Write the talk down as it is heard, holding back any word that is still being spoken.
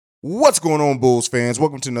What's going on, Bulls fans?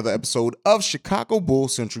 Welcome to another episode of Chicago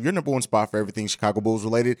Bulls Central, your number one spot for everything Chicago Bulls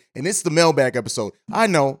related. And it's the mailbag episode. I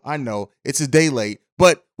know, it's a day late,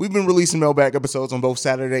 but we've been releasing mailbag episodes on both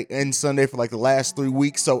Saturday and Sunday for like the last 3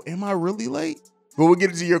 weeks. So am I really late? But we'll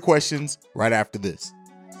get into your questions right after this.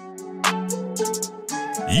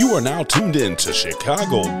 You are now tuned in to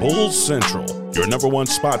Chicago Bulls Central, your number one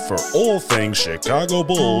spot for all things Chicago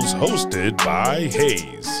Bulls, hosted by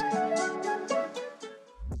Hayes.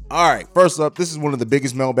 All right, first up, this is one of the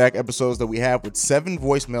biggest mailbag episodes that we have with 7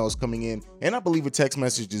 voicemails coming in, and I believe a text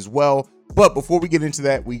message as well. But before we get into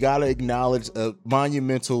that, we got to acknowledge a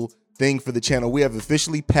monumental thing for the channel. We have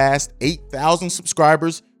officially passed 8,000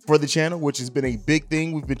 subscribers for the channel, which has been a big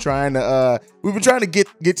thing. We've been trying to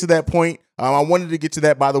get to that point. I wanted to get to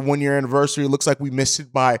that by the 1-year anniversary. It looks like we missed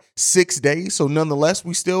it by 6 days. So nonetheless,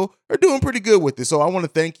 we still are doing pretty good with it. So I want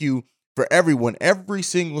to thank you for everyone, every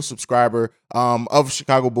single subscriber of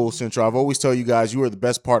Chicago Bulls Central. I've always tell you guys, you are the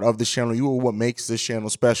best part of this channel. You are what makes this channel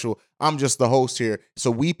special. I'm just the host here.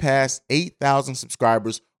 So we passed 8,000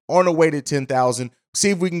 subscribers, on our way to 10,000. See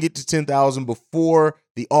if we can get to 10,000 before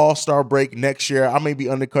the All-Star break next year. I may be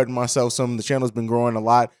undercutting myself some. The channel's been growing a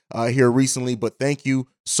lot here recently, but thank you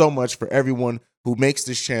so much for everyone who makes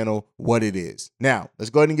this channel what it is. Now, let's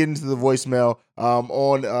go ahead and get into the voicemail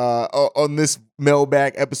on this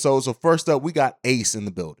mailbag episode. So first up, we got Ace in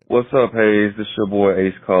the building. What's up, Hayes? This your boy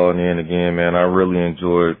Ace calling in again, man. I really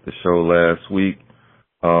enjoyed the show last week.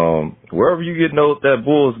 Wherever you getting that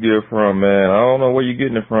Bulls gear from, man, I don't know where you're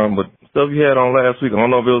getting it from, but stuff you had on last week, I don't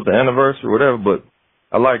know if it was the anniversary or whatever, but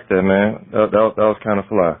I like that, man. That was kind of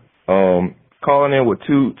fly. Calling in with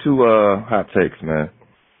two hot takes, man.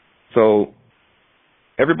 So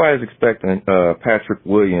everybody's expecting Patrick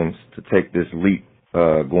Williams to take this leap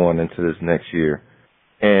going into this next year.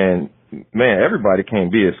 And, man, everybody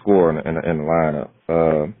can't be a scorer in the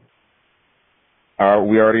lineup.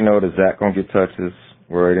 We already know that Zach going to get touches.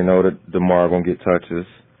 We already know that DeMar going to get touches.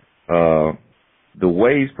 The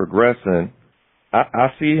way he's progressing,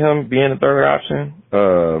 I see him being a third option,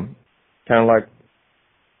 kind of like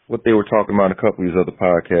what they were talking about in a couple of these other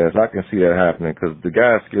podcasts. I can see that happening because the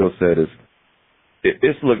guy's skill set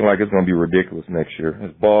it's looking like it's going to be ridiculous next year.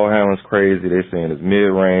 His ball handling's crazy. They're saying his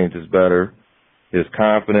mid-range is better. His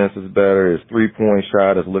confidence is better. His three-point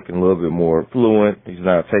shot is looking a little bit more fluent. He's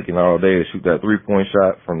not taking all day to shoot that three-point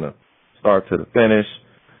shot from the start to the finish.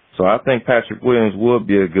 So I think Patrick Williams would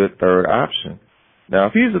be a good third option. Now,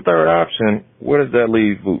 if he's a third option, where does that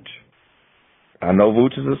leave Vooch? I know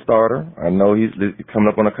Vooch is a starter. I know he's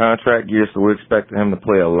coming up on a contract year, so we're expecting him to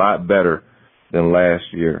play a lot better than last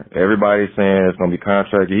year. Everybody's saying it's going to be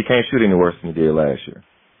contract. He can't shoot any worse than he did last year.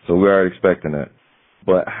 So we're already expecting that.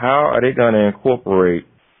 But how are they going to incorporate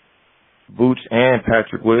Vooch and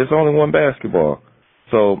Patrick Williams? It's only one basketball.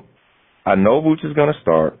 So I know Vooch is going to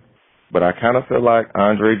start, but I kind of feel like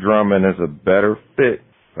Andre Drummond is a better fit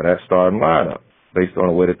for that starting lineup based on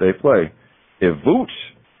the way that they play. If Vooch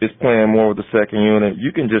is playing more with the second unit,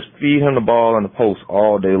 you can just feed him the ball in the post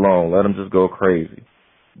all day long. Let him just go crazy.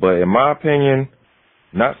 But in my opinion,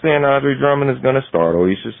 not saying Andre Drummond is going to start or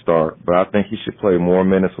he should start, but I think he should play more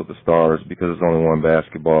minutes with the starters because it's only one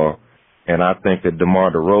basketball. And I think that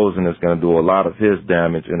DeMar DeRozan is going to do a lot of his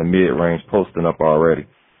damage in the mid-range posting up already.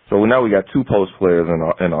 So now we got 2 post players in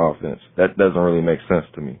the offense. That doesn't really make sense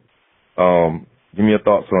to me. Give me your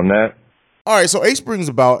thoughts on that. All right, so Ace brings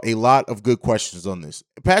about a lot of good questions on this.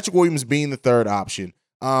 Patrick Williams being the third option.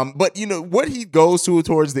 But, you know, what he goes to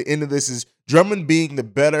towards the end of this is Drummond being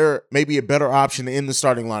maybe a better option in the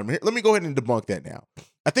starting lineup. Let me go ahead and debunk that now.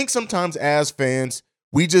 I think sometimes as fans,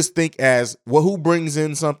 we just think who brings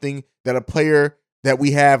in something that a player that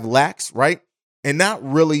we have lacks, right? And not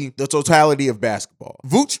really the totality of basketball.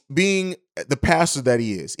 Vooch being the passer that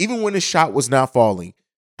he is, even when his shot was not falling,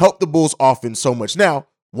 helped the Bulls offense so much. Now,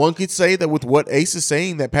 one could say that with what Ace is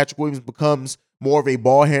saying, that Patrick Williams becomes more of a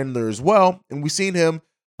ball handler as well. And we've seen him,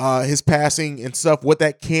 his passing and stuff, what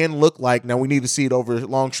that can look like. Now, we need to see it over a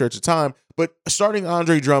long stretch of time. But starting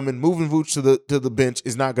Andre Drummond, moving Vooch to the bench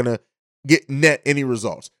is not going to get net any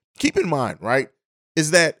results. Keep in mind, right, is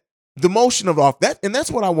that the motion of that, and that's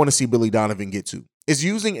what I want to see Billy Donovan get to, is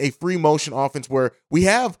using a free motion offense where we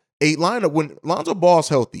have a lineup when Lonzo Ball's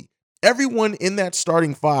healthy. Everyone in that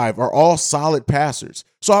starting 5 are all solid passers.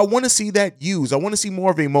 So I want to see that used. I want to see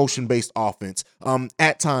more of a motion-based offense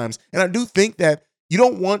at times. And I do think that you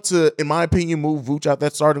don't want to, in my opinion, move Vooch out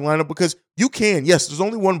that starting lineup because you can. Yes, there's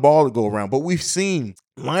only one ball to go around, but we've seen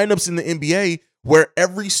lineups in the NBA where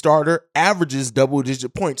every starter averages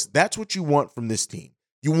double-digit points. That's what you want from this team.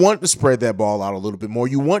 You want to spread that ball out a little bit more.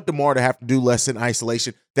 You want DeMar to have to do less in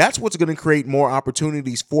isolation. That's what's going to create more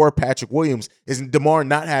opportunities for Patrick Williams, is DeMar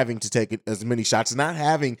not having to take as many shots, not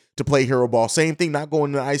having to play hero ball. Same thing, not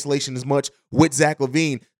going into isolation as much with Zach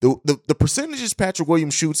LaVine. The percentages Patrick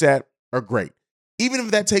Williams shoots at are great. Even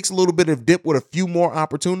if that takes a little bit of dip with a few more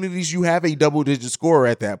opportunities, you have a double-digit scorer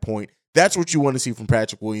at that point. That's what you want to see from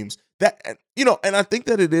Patrick Williams. And I think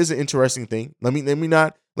that it is an interesting thing. Let me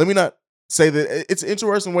not say that it's an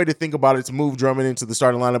interesting way to think about it, to move Drummond into the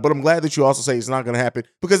starting lineup. But I'm glad that you also say it's not going to happen,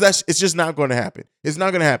 because it's just not going to happen. It's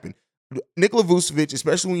not going to happen. Nikola Vucevic,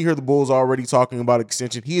 especially when you hear the Bulls already talking about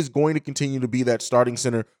extension, he is going to continue to be that starting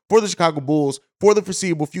center for the Chicago Bulls for the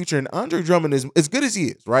foreseeable future. And Andre Drummond is as good as he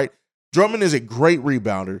is, right? Drummond is a great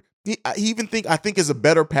rebounder. I think is a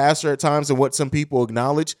better passer at times than what some people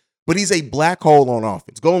acknowledge, but he's a black hole on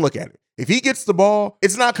offense. Go and look at it. If he gets the ball,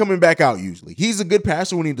 it's not coming back out usually. He's a good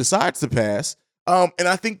passer when he decides to pass. And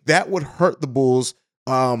I think that would hurt the Bulls'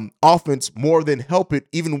 offense more than help it,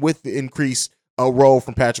 even with the increased role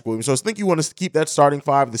from Patrick Williams. So I think you want to keep that starting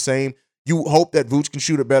five the same. You hope that Vooch can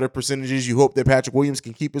shoot at better percentages. You hope that Patrick Williams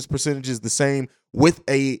can keep his percentages the same with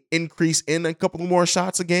a increase in a couple more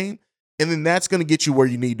shots a game. And then that's going to get you where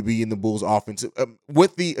you need to be in the Bulls offense.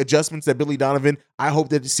 With the adjustments that Billy Donovan, I hope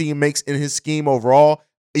that the CM makes in his scheme overall,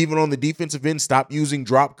 even on the defensive end, stop using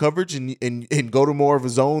drop coverage and go to more of a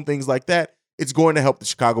zone, things like that. It's going to help the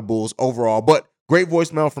Chicago Bulls overall. But great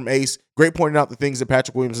voicemail from Ace. Great pointing out the things that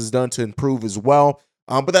Patrick Williams has done to improve as well.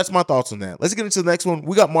 But that's my thoughts on that. Let's get into the next one.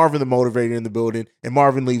 We got Marvin the Motivator in the building, and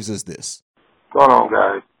Marvin leaves us this. What's going on,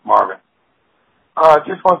 guys? Marvin.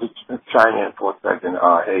 Just wanted to chime in for a second,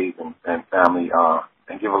 Hayes and family,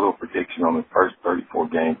 and give a little prediction on the first 34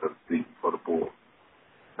 games of the season for the Bulls.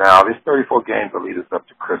 Now, this 34 games will lead us up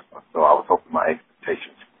to Christmas, so I was hoping my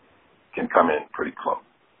expectations can come in pretty close.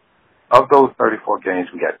 Of those 34 games,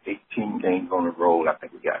 we got 18 games on the road. I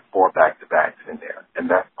think we got 4 back-to-backs in there, and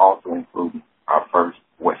that's also including our first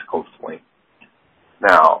West Coast swing.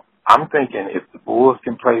 Now, I'm thinking if the Bulls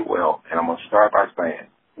can play well, and I'm going to start by saying,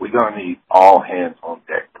 we're going to need all hands on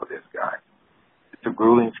deck for this guy. It's a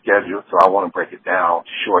grueling schedule, so I want to break it down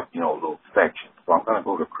short, little sections. So I'm going to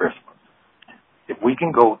go to Christmas. If we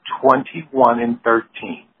can go 21-13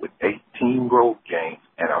 with 18 road games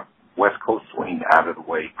and a West Coast swing out of the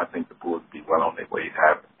way, I think the Bulls will be well on their way to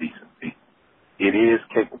having a decent season. It is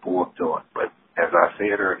capable of doing, but as I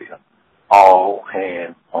said earlier, all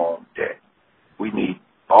hands on deck. We need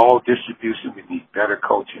ball distribution. We need better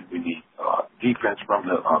coaching. We need defense from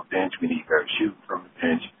the bench. We need better shooting from the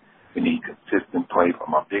bench. We need consistent play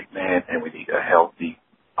from our big man, and we need a healthy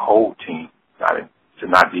whole team to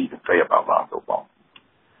not even say about Lonzo Ball.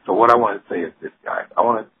 So what I want to say is this, guys. I'm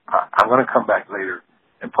going to come back later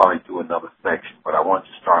and probably do another section, but I want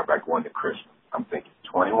to start by going to Christmas. I'm thinking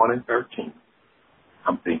 21-13.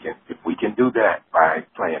 I'm thinking if we can do that by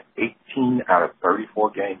playing 18 out of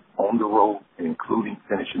 34 games on the road, and including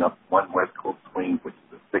finishing up one West Coast swing, which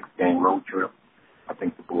is a 6-game road trip, I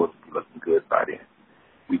think the Bulls will be looking good by then.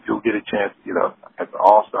 We do get a chance to get up at the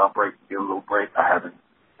All-Star break, get a little break. I haven't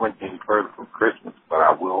went any further from Christmas, but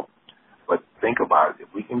I will. But think about it.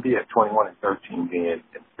 If we can be at 21-13 then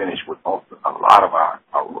and finish with also a lot of our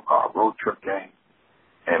road trip games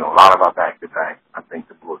and a lot of our back-to-back, I think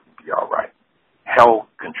the Bulls will be all right. Health,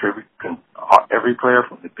 every player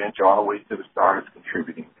from the bench all the way to the starters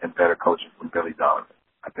contributing, and better coaching from Billy Donovan.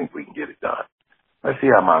 I think we can get it done. Let's see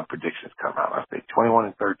how my predictions come out. I say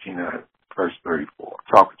 21-13 in the first 34.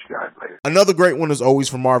 Talk with you guys later. Another great one is always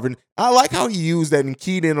from Marvin. I like how he used that and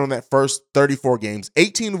keyed in on that first 34 games,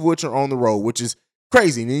 18 of which are on the road, which is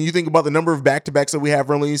crazy. And you think about the number of back-to-backs that we have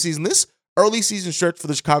early in the season. This early season stretch for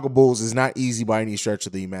the Chicago Bulls is not easy by any stretch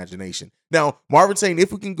of the imagination. Now, Marvin saying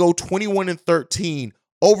if we can go 21-13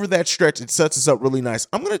 over that stretch, it sets us up really nice.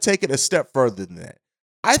 I'm going to take it a step further than that.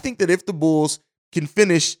 I think that if the Bulls can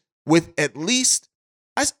finish with at least,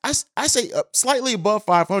 I say slightly above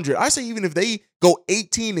 500, I say even if they go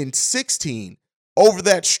 18-16 over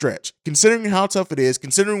that stretch, considering how tough it is,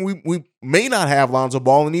 considering we may not have Lonzo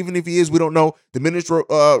Ball, and even if he is, we don't know the minutes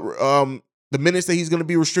that he's going to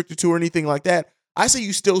be restricted to or anything like that. I say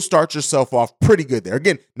you still start yourself off pretty good there.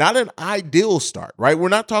 Again, not an ideal start, right? We're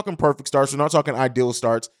not talking perfect starts. We're not talking ideal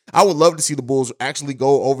starts. I would love to see the Bulls actually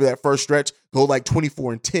go over that first stretch, go like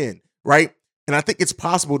 24-10, right? And I think it's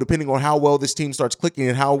possible depending on how well this team starts clicking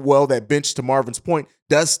and how well that bench, to Marvin's point,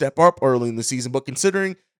 does step up early in the season. But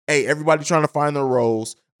considering, everybody trying to find their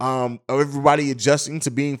roles, everybody adjusting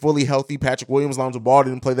to being fully healthy. Patrick Williams, Lonzo Ball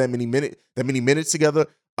didn't play that many minutes together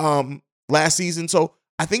last season. So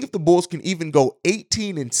I think if the Bulls can even go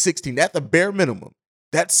 18-16 at the bare minimum,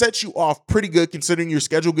 that sets you off pretty good considering your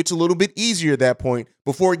schedule gets a little bit easier at that point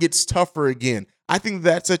before it gets tougher again. I think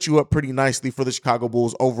that sets you up pretty nicely for the Chicago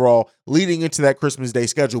Bulls overall leading into that Christmas Day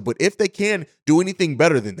schedule. But if they can do anything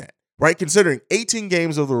better than that, right, considering 18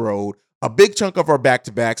 games of the road, a big chunk of our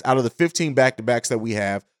back-to-backs out of the 15 back-to-backs that we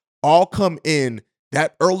have all come in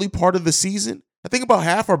that early part of the season. I think about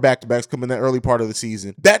half our back-to-backs come in that early part of the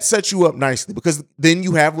season. That sets you up nicely because then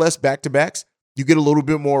you have less back-to-backs. You get a little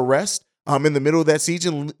bit more rest in the middle of that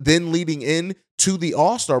season, then leading in to the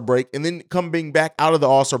All-Star break, and then coming back out of the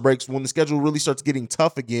All-Star breaks when the schedule really starts getting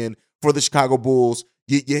tough again for the Chicago Bulls.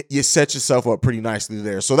 You set yourself up pretty nicely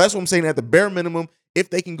there. So that's what I'm saying. At the bare minimum, if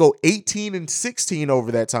they can go 18-16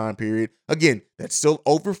 over that time period, again, that's still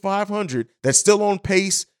over 500. That's still on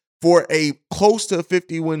pace for a close to a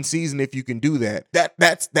 50-win season if you can do that.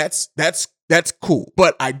 That's cool.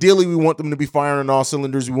 But ideally, we want them to be firing on all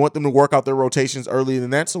cylinders. We want them to work out their rotations earlier than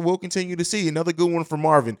that. So we'll continue to see. Another good one from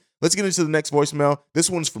Marvin. Let's get into the next voicemail. This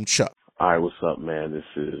one's from Chuck. All right, what's up, man? This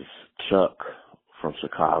is Chuck from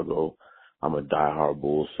Chicago. I'm a diehard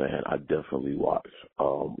Bulls fan. I definitely watch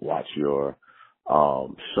your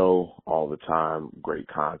show all the time. Great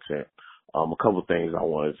content. A couple of things I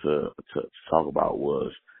wanted to talk about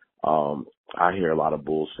was I hear a lot of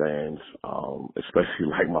Bulls fans, especially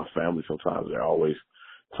like my family. Sometimes they're always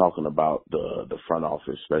talking about the front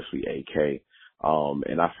office, especially AK.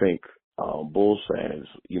 And I think Bulls fans,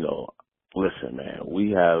 listen, man,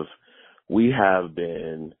 we have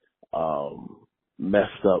been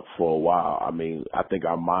messed up for a while. I mean, I think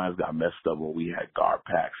our minds got messed up when we had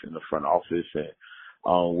Garpax in the front office,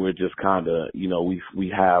 and we're just kind of,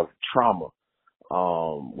 we have trauma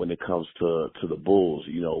when it comes to the Bulls.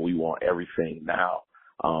 We want everything now.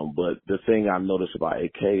 But the thing I've noticed about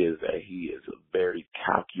AK is that he is a very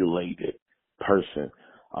calculated person.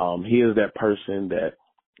 He is that person that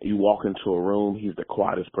you walk into a room, he's the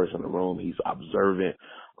quietest person in the room. He's observant.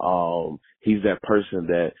 He's that person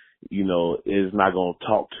that, is not going to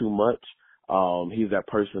talk too much. He's that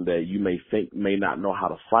person that you may think may not know how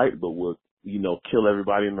to fight, but will, kill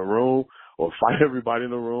everybody in the room or fight everybody in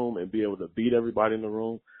the room and be able to beat everybody in the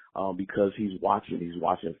room, because he's watching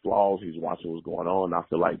flaws. He's watching what's going on. I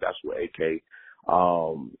feel like that's what AK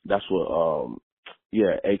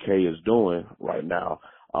is doing right now.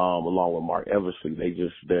 Along with Mark Eversley,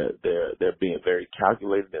 they're being very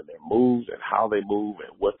calculated in their moves and how they move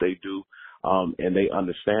and what they do. And they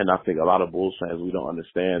understand. I think a lot of Bulls fans, we don't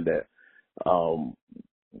understand that,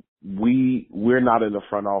 we're not in the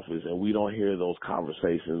front office and we don't hear those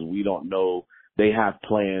conversations. We don't know they have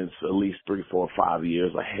plans at least 3, 4, 5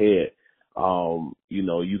 years ahead.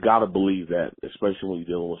 You got to believe that, especially when you're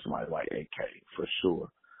dealing with somebody like AK, for sure.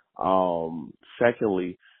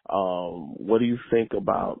 Secondly, what do you think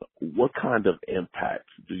about what kind of impact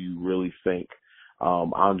do you really think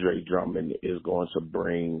Andre Drummond is going to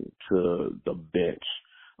bring to the bench,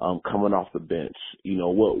 coming off the bench?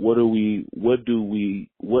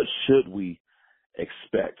 What should we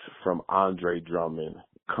expect from Andre Drummond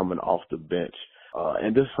coming off the bench?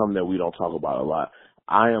 And this is something that we don't talk about a lot.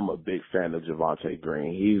 I am a big fan of Javonte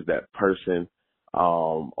Green. He's that person. I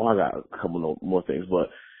got a couple more things, but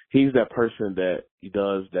he's that person that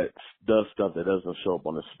does stuff that doesn't show up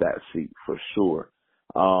on the stat sheet for sure.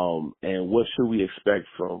 And what should we expect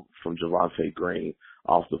from Javonte Green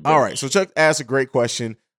off the bench? All right, so Chuck asked a great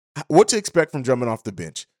question. What to expect from Drummond off the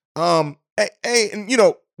bench? And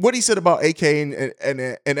what he said about AK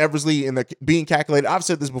and Eversley and being calculated. I've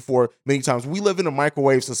said this before many times. We live in a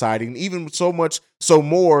microwave society, and even so much so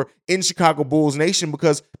more in Chicago Bulls Nation,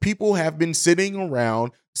 because people have been sitting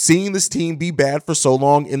around seeing this team be bad for so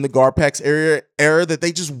long in the Garpax era that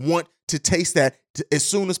they just want to taste that as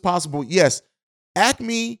soon as possible. Yes,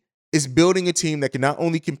 Acme is building a team that can not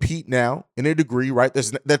only compete now in a degree, right?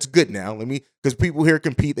 That's good now. Because people hear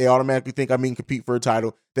compete, they automatically think compete for a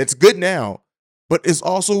title. That's good now, but it's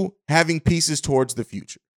also having pieces towards the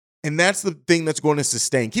future. And that's the thing that's going to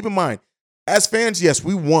sustain. Keep in mind, as fans, yes,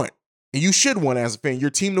 we want, and you should want as a fan, your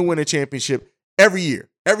team to win a championship every year.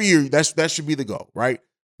 Every year, that should be the goal, right?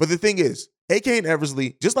 But the thing is, AK and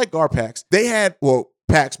Eversley, just like Garpax, they had,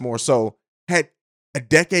 Pax more so, had a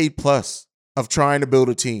decade plus of trying to build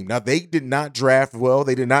a team. Now, they did not draft well.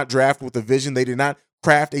 They did not draft with a vision. They did not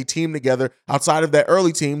craft a team together outside of that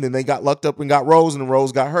early team. Then they got lucked up and got Rose, and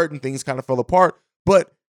Rose got hurt, and things kind of fell apart.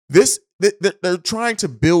 But they're trying to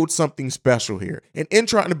build something special here. And in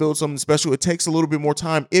trying to build something special, it takes a little bit more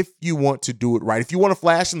time if you want to do it right. If you want to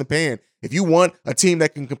flash in the pan, if you want a team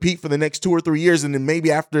that can compete for the next 2 or 3 years, and then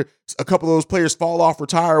maybe after a couple of those players fall off,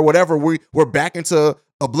 retire, or whatever, we're back into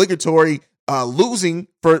obligatory losing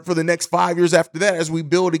for the next 5 years after that as we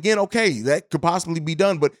build again, okay, that could possibly be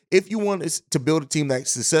done. But if you want to build a team that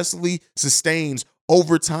successfully sustains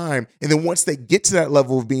over time, and then once they get to that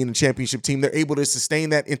level of being a championship team, they're able to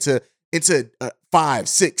sustain that into a 5,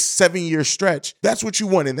 6, 7 year stretch, that's what you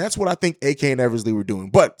want. And that's what I think AK and Eversley were doing.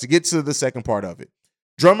 But to get to the second part of it,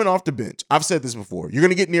 Drummond off the bench. I've said this before. You're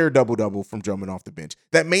going to get near a double-double from Drummond off the bench.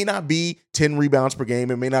 That may not be 10 rebounds per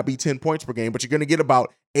game. It may not be 10 points per game, but you're going to get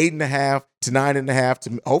about 8.5 to 9.5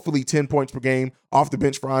 to hopefully 10 points per game off the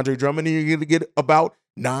bench for Andre Drummond. And you're going to get about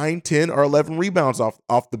 9, 10, or 11 rebounds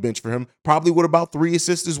off the bench for him, probably with about 3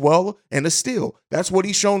 assists as well and a steal. That's what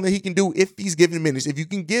he's shown that he can do if he's given minutes. If you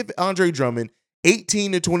can give Andre Drummond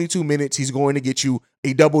 18 to 22 minutes, he's going to get you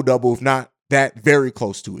a double-double, if not that very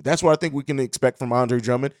close to it. That's what I think we can expect from Andre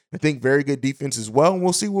Drummond. I think very good defense as well, and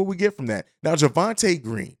we'll see what we get from that. Now, Javonte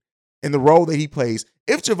Green and the role that he plays,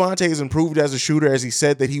 if Javonte has improved as a shooter, as he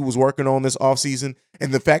said that he was working on this offseason,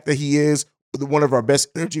 and the fact that he is one of our best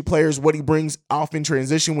energy players, what he brings off in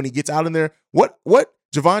transition when he gets out in there, what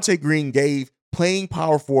Javonte Green gave playing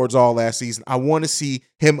power forwards all last season, I want to see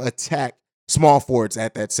him attack small forwards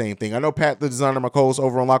at that same thing. I know Pat, the designer, my co-host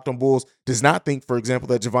over on Locked on Bulls, does not think, for example,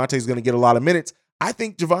 that Javonte is going to get a lot of minutes. I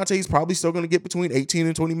think Javonte is probably still going to get between 18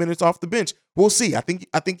 and 20 minutes off the bench. We'll see. I think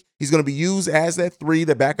he's going to be used as that 3,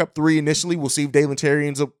 the backup 3 initially. We'll see if Dalen Terry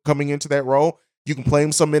ends up coming into that role. You can play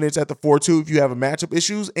him some minutes at the 4-2 if you have a matchup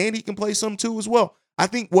issues, and he can play some 2 as well. I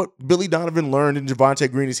think what Billy Donovan learned in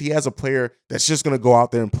Javonte Green is he has a player that's just going to go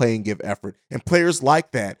out there and play and give effort. And players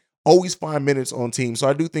like that always find minutes on teams. So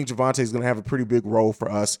I do think Javonte is going to have a pretty big role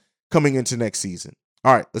for us coming into next season.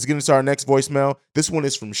 All right, let's get into our next voicemail. This one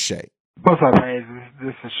is from Shay. What's up, Hayes?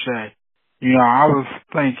 This is Shay. You know, I was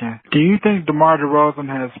thinking, do you think DeMar DeRozan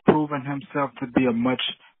has proven himself to be a much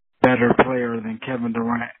better player than Kevin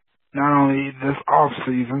Durant? Not only this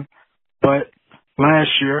offseason, but last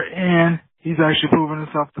year, and he's actually proven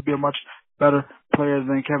himself to be a much better player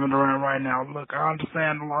than Kevin Durant right now. Look, I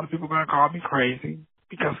understand a lot of people are going to call me crazy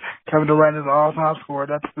because Kevin Durant is an all-time scorer.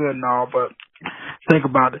 That's good and all, but think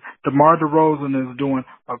about it. DeMar DeRozan is doing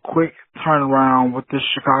a quick turnaround with this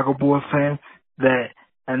Chicago Bulls team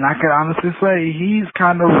and I can honestly say he's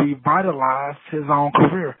kind of revitalized his own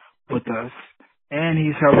career with us. And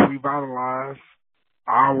he's helped revitalize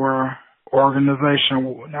our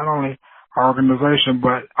organization, not only our organization,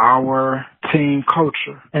 but our team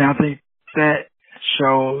culture. And I think that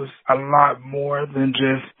shows a lot more than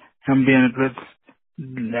just him being a good.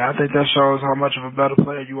 I think that shows how much of a better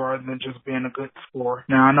player you are than just being a good scorer.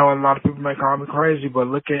 Now, I know a lot of people may call me crazy, but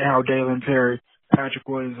look at how Dalen Terry, Patrick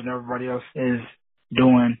Williams, and everybody else is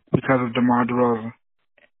doing because of DeMar DeRozan.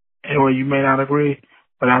 Anyway, you may not agree,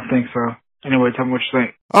 but I think so. Anyway, tell me what you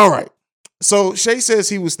think. All right. So Shay says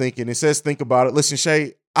he was thinking. It says think about it. Listen,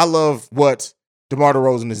 Shay, I love what DeMar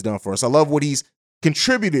DeRozan has done for us. I love what he's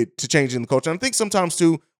contributed to changing the culture. And I think sometimes,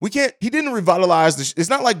 too, he didn't revitalize it's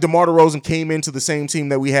not like DeMar DeRozan came into the same team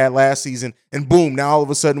that we had last season and boom, now all of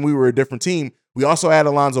a sudden we were a different team. We also added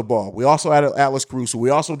Alonzo Ball. We also added Alex Caruso. We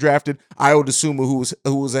also drafted Ayo Dosunmu,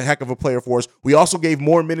 who was a heck of a player for us. We also gave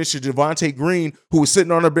more minutes to Javonte Green, who was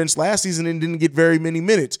sitting on our bench last season and didn't get very many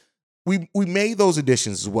minutes. We made those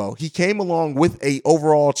additions as well. He came along with a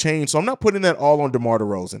overall change, so I'm not putting that all on DeMar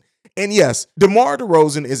DeRozan. And yes, DeMar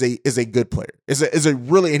DeRozan is a good player.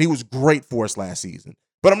 And he was great for us last season.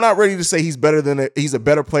 But I'm not ready to say he's a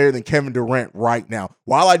better player than Kevin Durant right now.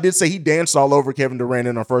 While I did say he danced all over Kevin Durant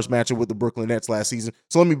in our first matchup with the Brooklyn Nets last season,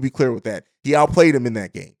 so let me be clear with that. He outplayed him in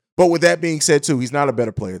that game. But with that being said, too, he's not a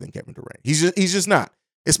better player than Kevin Durant. He's just not.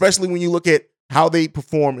 Especially when you look at how they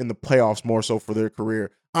perform in the playoffs more so for their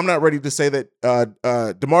career. I'm not ready to say that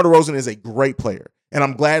DeMar DeRozan is a great player. And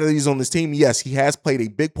I'm glad that he's on this team. Yes, he has played a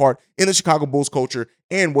big part in the Chicago Bulls culture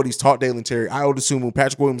and what he's taught Dalen Terry, Ayo Dosunmu,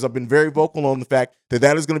 Patrick Williams. I've been very vocal on the fact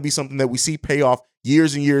that is going to be something that we see pay off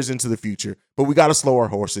years and years into the future. But we got to slow our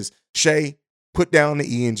horses. Shay, put down the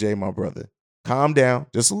E&J, my brother. Calm down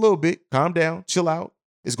just a little bit. Calm down. Chill out.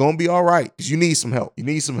 It's going to be all right because you need some help. You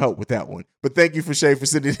need some help with that one. But thank you for Shay for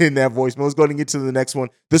sending in that voicemail. Let's go ahead and get to the next one.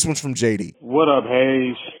 This one's from JD. What up,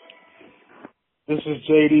 Hayes? This is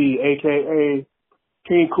JD, a.k.a.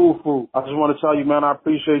 King Khufu. I just want to tell you, man, I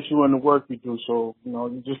appreciate you and the work you do. So,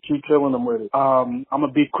 you just keep killing them with it. I'm going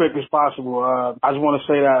to be quick as possible. I just want to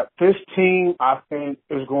say that this team, I think,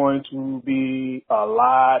 is going to be a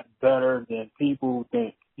lot better than people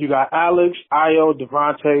think. You got Alex, Io,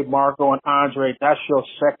 Devontae, Marco, and Andre. That's your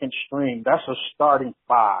second string. That's a starting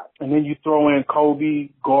five. And then you throw in Kobe,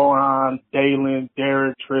 Goran, Dalen,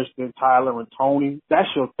 Derek, Tristan, Tyler, and Tony. That's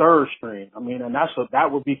your third string. I mean, and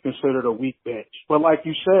that would be considered a weak bench. But like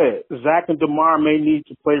you said, Zach and DeMar may need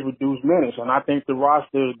to play reduced minutes, and I think the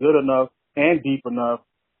roster is good enough and deep enough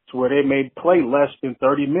to where they may play less than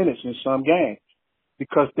 30 minutes in some games,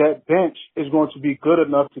 because that bench is going to be good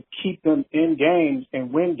enough to keep them in games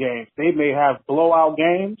and win games. They may have blowout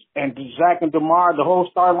games, and Zach and DeMar, the whole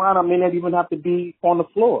starting lineup, may not even have to be on the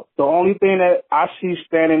floor. The only thing that I see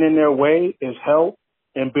standing in their way is health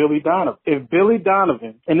and Billy Donovan. If Billy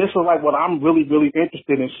Donovan, and this is like what I'm really, really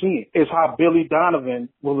interested in seeing, is how Billy Donovan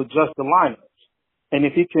will adjust the lineups. And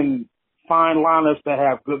if he can find lineups that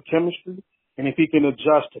have good chemistry, and if he can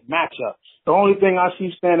adjust to matchups. The only thing I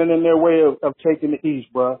see standing in their way of taking the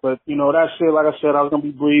East, bro. But, that's it. Like I said, I was going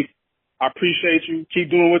to be brief. I appreciate you.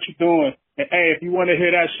 Keep doing what you're doing. And, hey, if you want to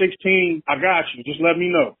hear that 16, I got you. Just let me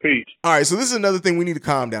know. Peace. All right, so this is another thing we need to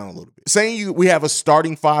calm down a little bit. Saying we have a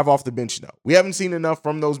starting five off the bench, no. We haven't seen enough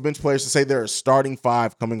from those bench players to say they're a starting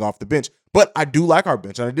five coming off the bench. But I do like our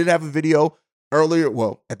bench. And I did have a video earlier,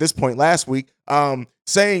 at this point last week,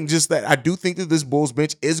 saying just that I do think that this Bulls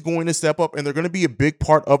bench is going to step up and they're going to be a big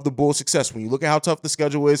part of the Bulls' success. When you look at how tough the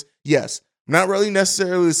schedule is, yes, not really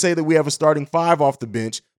necessarily to say that we have a starting five off the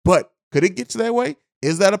bench, but could it get to that way?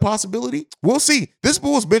 Is that a possibility? We'll see. This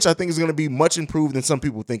Bulls bench, I think, is going to be much improved than some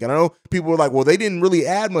people think. And I know people are like, well, they didn't really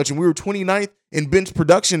add much, and we were 29th in bench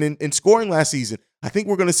production and scoring last season. I think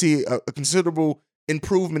we're going to see a considerable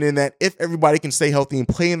improvement in that if everybody can stay healthy and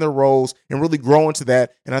play in their roles and really grow into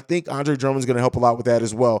that. And I think Andre Drummond's going to help a lot with that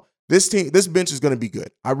as well. This bench is going to be good.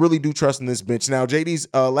 I really do trust in this bench. Now, JD's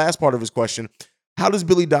last part of his question, how does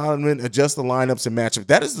Billy Donovan adjust the lineups and matchups?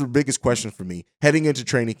 That is the biggest question for me heading into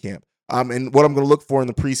training camp. And what I'm going to look for in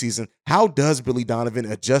the preseason, how does Billy Donovan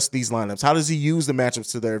adjust these lineups? How does he use the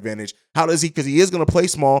matchups to their advantage? How does he, because he is going to play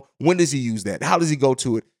small, when does he use that? How does he go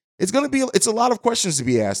to it? It's a lot of questions to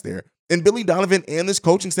be asked there. And Billy Donovan and this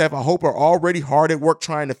coaching staff, I hope, are already hard at work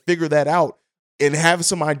trying to figure that out and have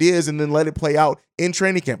some ideas and then let it play out in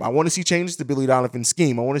training camp. I want to see changes to Billy Donovan's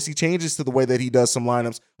scheme. I want to see changes to the way that he does some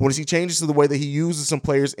lineups. I want to see changes to the way that he uses some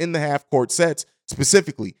players in the half-court sets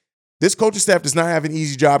specifically. This coaching staff does not have an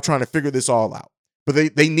easy job trying to figure this all out, but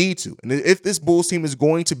they need to. And if this Bulls team is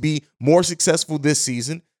going to be more successful this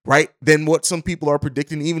season, right, than what some people are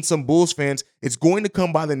predicting, even some Bulls fans, it's going to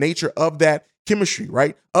come by the nature of that chemistry,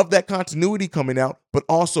 right, of that continuity coming out, but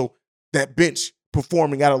also that bench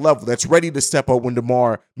performing at a level that's ready to step up when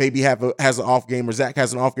DeMar maybe has an off game or Zach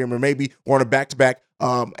has an off game or on a back-to-back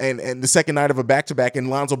and the second night of a back-to-back and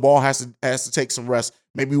Lonzo Ball has to take some rest.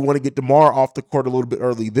 Maybe we want to get DeMar off the court a little bit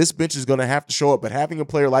early. This bench is going to have to show up, but having a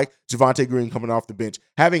player like Javonte Green coming off the bench,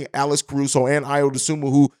 having Alex Caruso and Ayo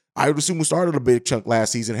Dosunmu started a big chunk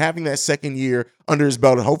last season, having that second year under his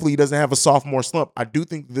belt, and hopefully he doesn't have a sophomore slump. I do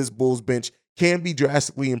think this Bulls bench can be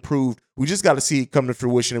drastically improved. We just got to see it come to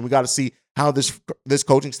fruition, and we got to see how this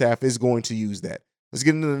coaching staff is going to use that. Let's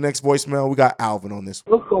get into the next voicemail. We got Alvin on this.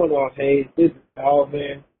 What's going on, Hayes? This is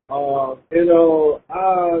Alvin. I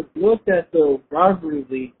looked at the rivalry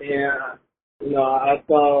league, and I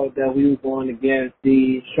thought that we were going against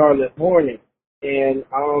the Charlotte Hornets, and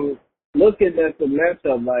looking at the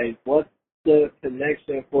matchup, like, what's the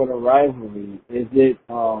connection for the rivalry? Is it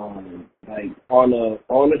like on a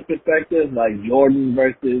owner's perspective, like Jordan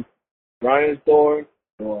versus Reinsdorf,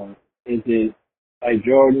 or is it like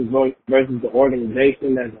Jordan versus the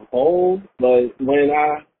organization as a whole? But when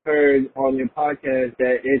I heard on your podcast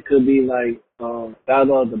that it could be like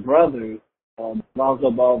Battle of the Brothers, Lonzo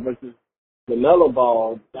Ball versus LaMelo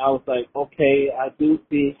Ball, I was like, okay, I do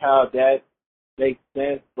see how that makes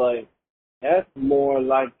sense, but that's more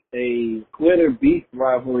like a Twitter beef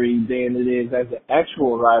rivalry than it is as an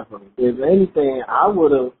actual rivalry. If anything, I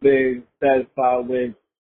would have been satisfied with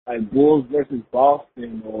like Bulls versus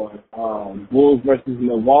Boston or Bulls versus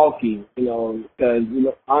Milwaukee, because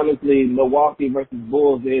honestly, Milwaukee versus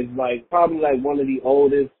Bulls is like probably like one of the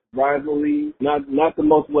oldest rivalries, not the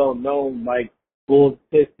most well known like Bulls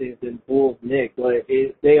Pistons and Bulls Knicks, but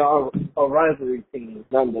they are a rivalry team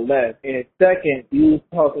nonetheless. And second, you was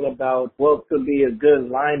talking about what could be a good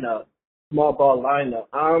lineup, small ball lineup.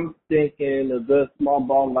 I'm thinking a good small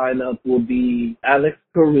ball lineup will be Alex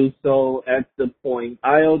Caruso at the point,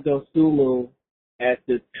 Ayo Dosunmu at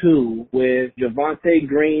the 2, with Javonte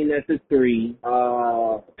Green at the 3,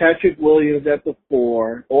 Patrick Williams at the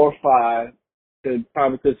 4 or 5.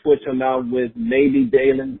 Probably could switch them out with maybe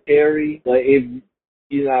Dalen Terry, but if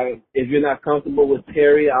you're not comfortable with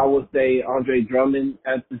Terry, I would say Andre Drummond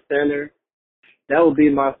at the center. that would be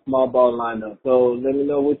my small ball lineup. So let me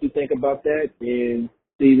know what you think about that. And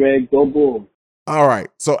C-Reg, go Bulls. All right.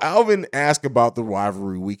 So Alvin asked about the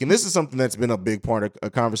rivalry week, and this is something that's been a big part of a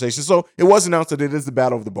conversation. So it was announced that it is the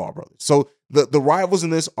battle of the Ball brothers. So the rivals in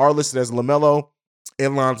this are listed as LaMelo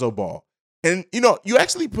and Lonzo Ball. And, you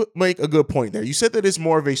actually make a good point there. You said that it's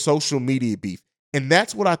more of a social media beef, and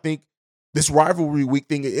that's what I think this rivalry week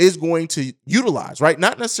thing is going to utilize, right?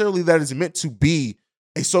 Not necessarily that it's meant to be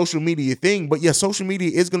a social media thing, but yeah, social media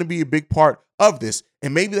is going to be a big part of this.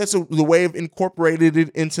 And maybe that's the way of incorporated it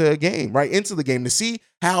into a game, right? Into the game to see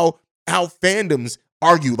how fandoms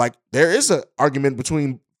argue. Like there is an argument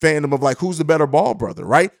between fandom of like, who's the better Ball brother,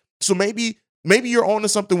 right? So maybe you're onto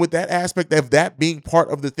something with that aspect of that being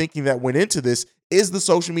part of the thinking that went into this is the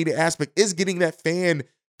social media aspect, is getting that fan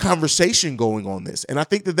conversation going on this. And I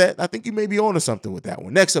think I think you may be onto something with that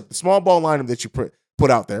one. Next up, the small ball lineup that you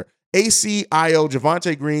put out there. ACIO,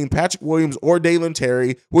 Javonte Green, Patrick Williams, or Dalen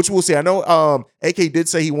Terry, which we'll see. I know AK did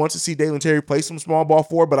say he wants to see Dalen Terry play some small ball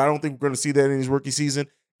for, but I don't think we're going to see that in his rookie season.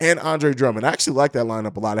 And Andre Drummond. I actually like that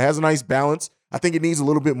lineup a lot. It has a nice balance. I think it needs a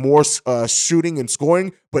little bit more shooting and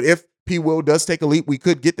scoring, but if P. Will does take a leap, we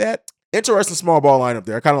could get that. Interesting small ball lineup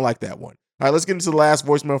there. I kind of like that one. All right, let's get into the last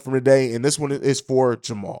voicemail from the day, and this one is for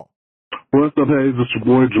Jamal. What's up, Hayes? It's your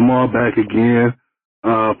boy Jamal back again.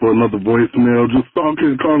 For another voicemail. Just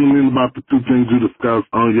calling in about the two things you discussed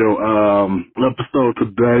on your episode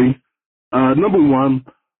today. Number one,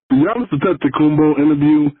 the Giannis Antetokounmpo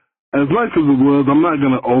interview, as nice as it was, I'm not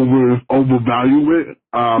going to overvalue it.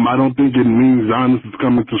 I don't think it means Giannis is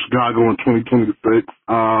coming to Chicago in 2026.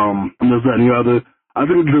 And this, that, and the other. I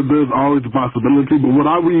think that there's always a possibility, but what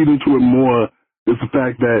I read into it more is the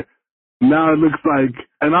fact that now it looks like,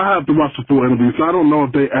 and I have to watch the full interview, so I don't know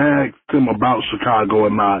if they asked him about Chicago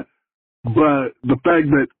or not, but the fact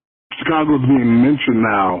that Chicago is being mentioned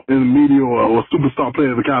now in the media or a superstar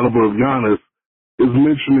player of the caliber of Giannis is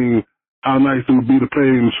mentioning how nice it would be to play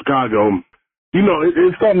in Chicago.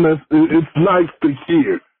 It's something it's nice to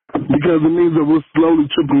hear because it means that we're slowly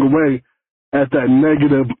chipping away at that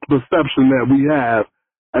negative perception that we have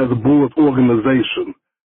as a Bulls organization.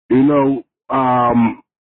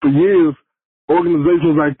 For years,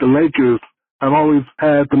 organizations like the Lakers have always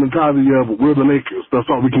had the mentality of, we're the Lakers. That's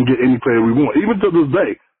all we can get any player we want. Even to this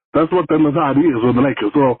day, that's what their mentality is, we're the Lakers.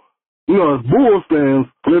 So, as Bulls fans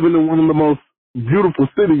living in one of the most beautiful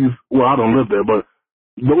cities, well, I don't live there, but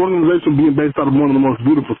the organization being based out of one of the most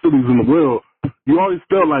beautiful cities in the world, you always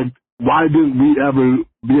felt like, why didn't we ever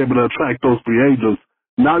be able to attract those free agents?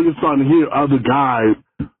 Now you're starting to hear other guys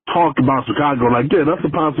talk about Chicago like, yeah, that's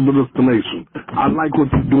a possible destination. I like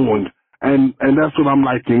what you're doing. And that's what I'm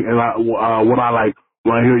liking and what I like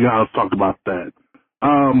when I hear y'all talk about that.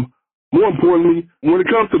 More importantly, when it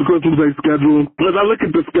comes to the Christmas Day schedule, as I look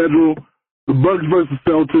at the schedule, the Bucks versus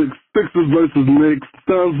Celtics, Sixers versus Knicks,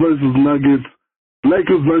 Suns versus Nuggets,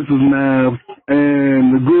 Lakers versus Mavs,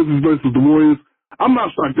 and the Grizzlies versus the Warriors, I'm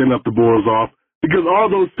not shocked they left the Bulls off because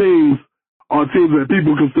all those teams are teams that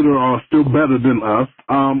people consider are still better than us.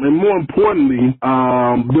 And more importantly,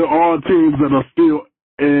 there are teams that are still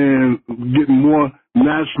getting more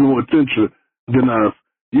national attention than us.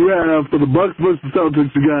 You have, for the Bucks versus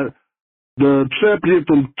Celtics, you got the champion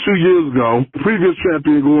from 2 years ago, the previous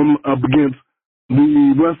champion going up against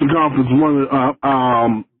the Western Conference runner-up,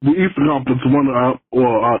 the Eastern Conference runner-up,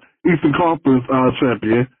 or Eastern Conference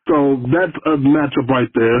champion. So that's a matchup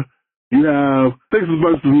right there. You have Sixers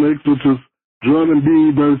versus Knicks, which is Joel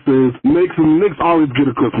Embiid versus Knicks, and Knicks always get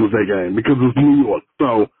a Christmas Day game because it's New York.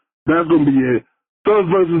 So that's going to be it.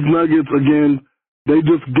 Suns versus Nuggets, again, they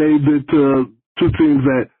just gave it to two teams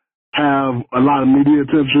that have a lot of media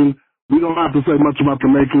attention. We don't have to say much about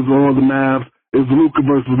the Lakers or the Mavs. It's Luka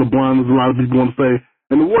versus LeBron, as a lot of people want to say.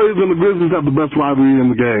 And the Warriors and the Grizzlies have the best rivalry in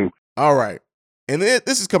the game. All right. And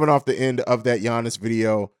this is coming off the end of that Giannis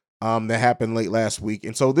video that happened late last week.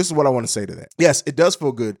 And so this is what I want to say to that. Yes, it does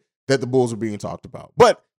feel good that the Bulls are being talked about.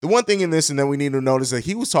 But the one thing in this, and that we need to notice, that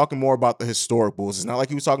he was talking more about the historic Bulls. It's not like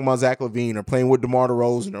he was talking about Zach LaVine or playing with DeMar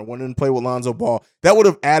DeRozan or wanting to play with Lonzo Ball. That would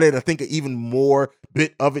have added, I think, an even more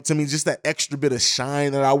bit of it to me, just that extra bit of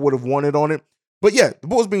shine that I would have wanted on it. But yeah, the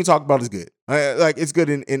Bulls being talked about is good. It's good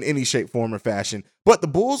in any shape, form, or fashion. But the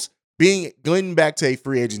Bulls going back to a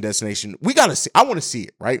free agent destination, we got to see. I want to see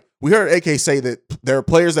it, right? We heard AK say that there are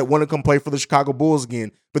players that want to come play for the Chicago Bulls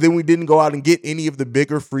again, but then we didn't go out and get any of the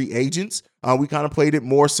bigger free agents. We kind of played it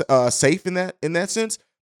more safe in that sense.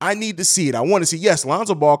 I need to see it. I want to see, yes,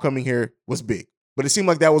 Lonzo Ball coming here was big, but it seemed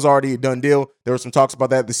like that was already a done deal. There were some talks about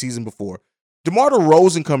that the season before. DeMar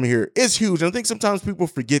DeRozan coming here is huge, and I think sometimes people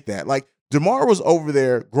forget that. Like, DeMar was over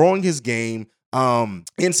there growing his game,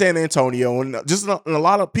 in San Antonio, and just a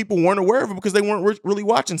lot of people weren't aware of it because they weren't really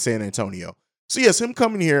watching San Antonio. So yes, him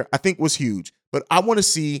coming here I think was huge, but I want to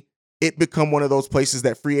see it become one of those places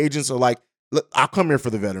that free agents are like, look, I'll come here for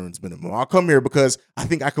the veterans minimum. I'll come here because I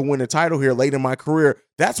think I can win a title here late in my career.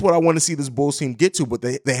 That's what I want to see this Bulls team get to, but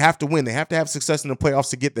they have to win. They have to have success in the playoffs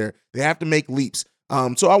to get there. They have to make leaps.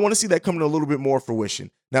 So I want to see that coming to a little bit more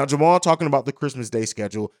fruition. Now, Jamal talking about the Christmas Day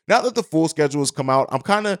schedule. Now that the full schedule has come out, I'm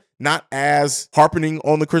kind of not as harping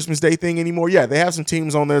on the Christmas Day thing anymore. Yeah, they have some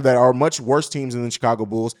teams on there that are much worse teams than the Chicago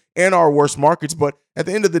Bulls and are worse markets. But at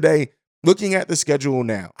the end of the day, looking at the schedule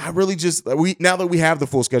now, I really just, now that we have the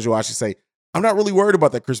full schedule, I should say, I'm not really worried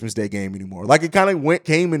about that Christmas Day game anymore. Like it kind of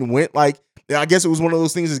came and went. Like, I guess it was one of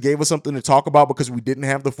those things that gave us something to talk about because we didn't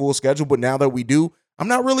have the full schedule. But now that we do, I'm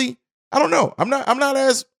not really, I don't know. I'm not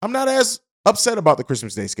as upset about the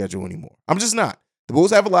Christmas Day schedule anymore. I'm just not. The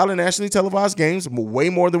Bulls have a lot of nationally televised games, way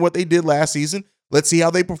more than what they did last season. Let's see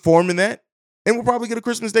how they perform in that. And we'll probably get a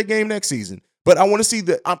Christmas Day game next season. But I want to see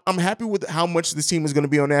that. I'm happy with how much this team is going to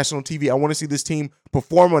be on national TV. I want to see this team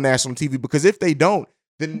perform on national TV because if they don't,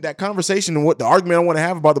 then that conversation and what the argument I want to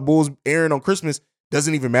have about the Bulls airing on Christmas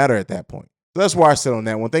doesn't even matter at that point. So that's why I said on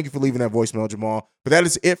that one. Thank you for leaving that voicemail, Jamal. But that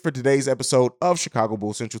is it for today's episode of Chicago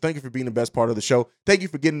Bulls Central. Thank you for being the best part of the show. Thank you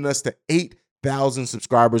for getting us to 8,000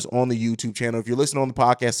 subscribers on the YouTube channel. If you're listening on the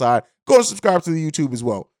podcast side, go and subscribe to the YouTube as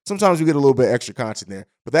well. Sometimes we get a little bit extra content there.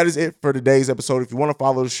 But that is it for today's episode. If you want to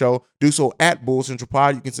follow the show, do so at Bulls Central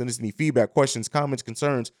Pod. You can send us any feedback, questions, comments,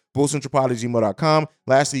 concerns, bullscentralpod@gmail.com.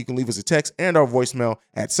 Lastly, you can leave us a text and our voicemail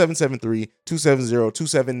at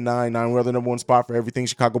 773-270-2799. We're the number one spot for everything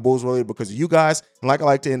Chicago Bulls related because of you guys. And like I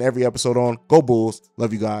like to end every episode on, go Bulls.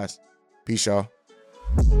 Love you guys. Peace, y'all.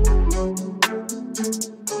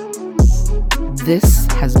 This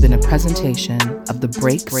has been a presentation of the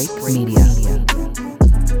Break Media.